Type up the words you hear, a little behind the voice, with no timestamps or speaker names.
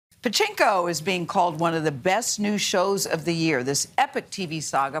Pachinko is being called one of the best new shows of the year. This epic TV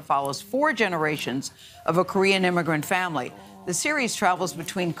saga follows 4 generations of a Korean immigrant family. The series travels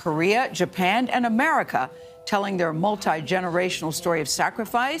between Korea, Japan, and America, telling their multi-generational story of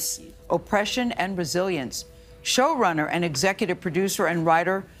sacrifice, oppression, and resilience. Showrunner and executive producer and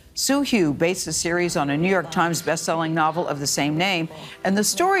writer Soo-hyo based the series on a New York Times bestselling novel of the same name, and the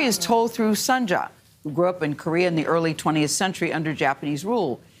story is told through Sunja, who grew up in Korea in the early 20th century under Japanese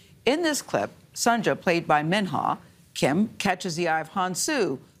rule. In this clip, Sunja, played by Min-ha Kim, catches the eye of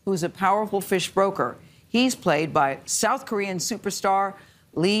Han-soo, who's a powerful fish broker. He's played by South Korean superstar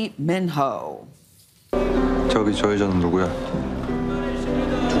Lee Min-ho. 저기 저 여자는 누구야?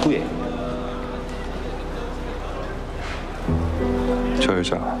 누구예요? 저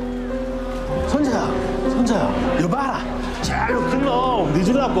여자. 선자야, 이거 봐라. 제일로 큰 놈, 네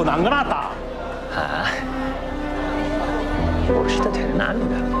줄 갖고 난가났다. 아, 모르셔도 되는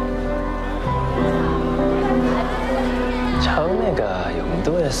아니다. 처음에가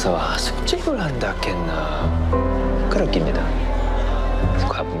영도에서 숙직을 한다 했나? 그렇습니다.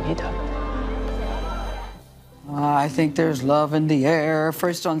 과부입니다. I think there's love in the air.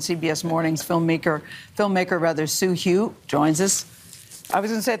 First on CBS Morning's filmmaker Soo-hyo joins us. I was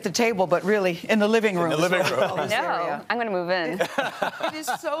going to say at the table, but really in the living room. In the living room. No, I'm going to move in. It is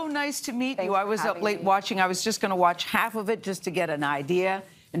so nice to meet you. for I was up having late me. watching. I was just going to watch half of it just to get an idea.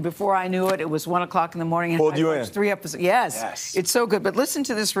 And before I knew it, it was 1 o'clock in the morning. And Pulled you I watched in. 3 episodes. Yes, it's so good. But listen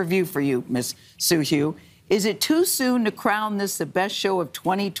to this review for you, Miss Soo-hyo. Is it too soon to crown this the best show of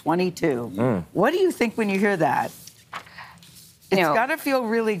 2022? What do you think when you hear that? It's got to feel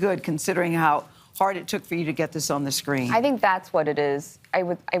really good considering how hard it took for you to get this on the screen. I think that's what it is. I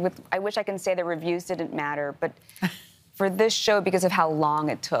wish I can say the reviews didn't matter, but for this show, because of how long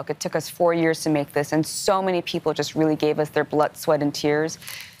it took us 4 years to make this, and so many people just really gave us their blood, sweat, and tears.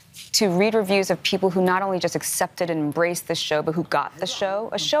 To read reviews of people who not only just accepted and embraced the show, but who got the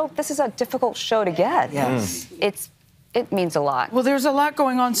show. This is a difficult show to get. Yes. It means a lot. Well, there's a lot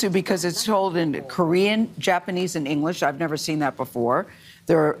going on, Sue, because it's told in Korean, Japanese, and English. I've never seen that before.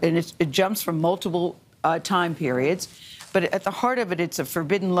 It jumps from multiple time periods. But at the heart of it, it's a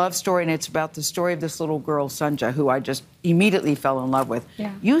forbidden love story, and it's about the story of this little girl, Sunja, who I just immediately fell in love with.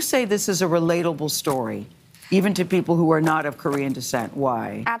 Yeah. You say this is a relatable story, even to people who are not of Korean descent.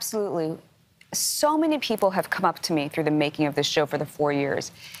 Why? Absolutely. So many people have come up to me through the making of this show for the 4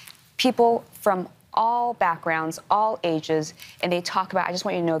 years. People from all backgrounds, all ages, and they talk about, I just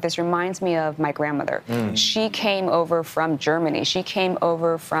want you to know, this reminds me of my grandmother. She came over from Germany. She came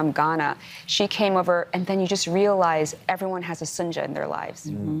over from Ghana. She came over, and then you just realize everyone has a Sunja in their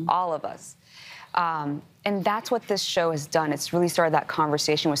lives, all of us. And that's what this show has done. It's really started that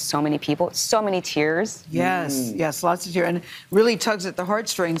conversation with so many people, so many tears. Yes, yes, lots of tears, and really tugs at the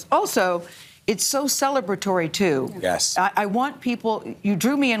heartstrings. Also, it's so celebratory, too. Yes. I want people, you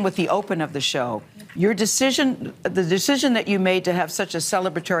drew me in with the open of the show. Your decision, the decision that you made to have such a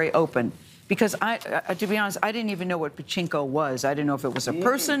celebratory open, because to be honest, I didn't even know what Pachinko was. I didn't know if it was a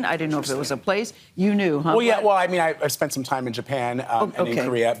person. I didn't know if it was a place. You knew, huh? Well, yeah. Well, I mean, I spent some time in Japan and in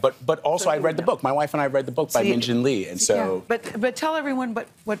Korea, but also I read the book. My wife and I read the book by Min-jin Lee, and so. Yeah. But tell everyone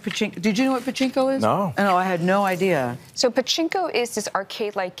what Pachinko. Did you know what Pachinko is? No. No, I had no idea. So Pachinko is this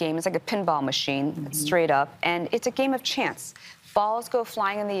arcade-like game. It's like a pinball machine, straight up, and it's a game of chance. Balls go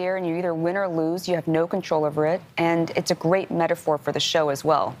flying in the air, and you either win or lose. You have no control over it, and it's a great metaphor for the show as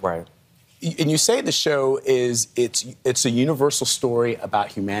well. Right. And you say the show it's a universal story about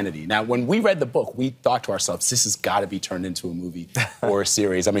humanity. Now, when we read the book, we thought to ourselves, this has got to be turned into a movie or a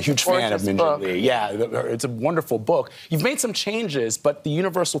series. I'm a huge fan of Min-jin Lee. Yeah, it's a wonderful book. You've made some changes, but the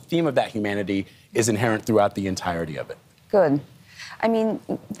universal theme of that humanity is inherent throughout the entirety of it. Good. I mean,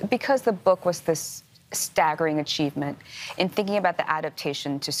 because the book was this staggering achievement, in thinking about the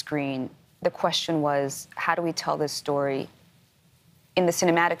adaptation to screen, the question was, how do we tell this story in the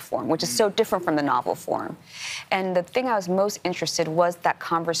cinematic form, which is so different from the novel form? And the thing I was most interested was that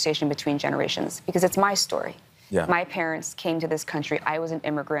conversation between generations, because it's my story. Yeah. My parents came to this country. I was an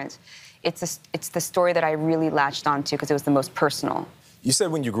immigrant. It's the story that I really latched onto because it was the most personal. You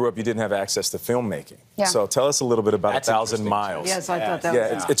said when you grew up, you didn't have access to filmmaking. Yeah. So tell us a little bit about That's 1,000 Miles. Yes, I thought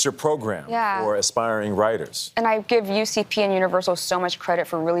that was... It's your program for aspiring writers. And I give UCP and Universal so much credit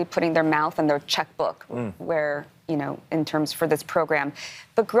for really putting their mouth on their checkbook where, you know, in terms for this program.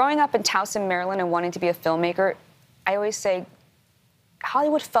 But growing up in Towson, Maryland, and wanting to be a filmmaker, I always say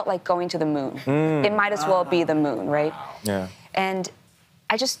Hollywood felt like going to the moon. It might as well be the moon, right? Yeah. And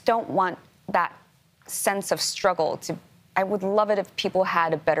I just don't want that sense of struggle to I would love it if people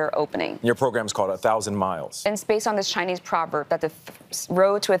had a better opening. Your program's called 1,000 Miles. And it's based on this Chinese proverb that the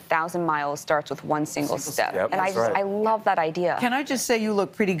road to 1,000 miles starts with one single step. Yep, and I love that idea. Can I just say you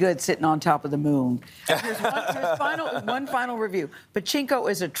look pretty good sitting on top of the moon? Here's one final review.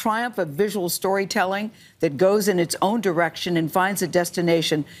 Pachinko is a triumph of visual storytelling that goes in its own direction and finds a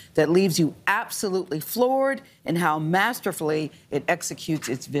destination that leaves you absolutely floored in how masterfully it executes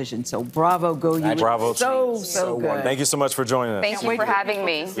its vision. So bravo, go you. Bravo. So good. Thank you so much for joining us. Thank you for having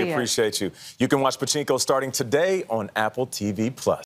me. We appreciate you. You can watch Pachinko starting today on Apple TV+.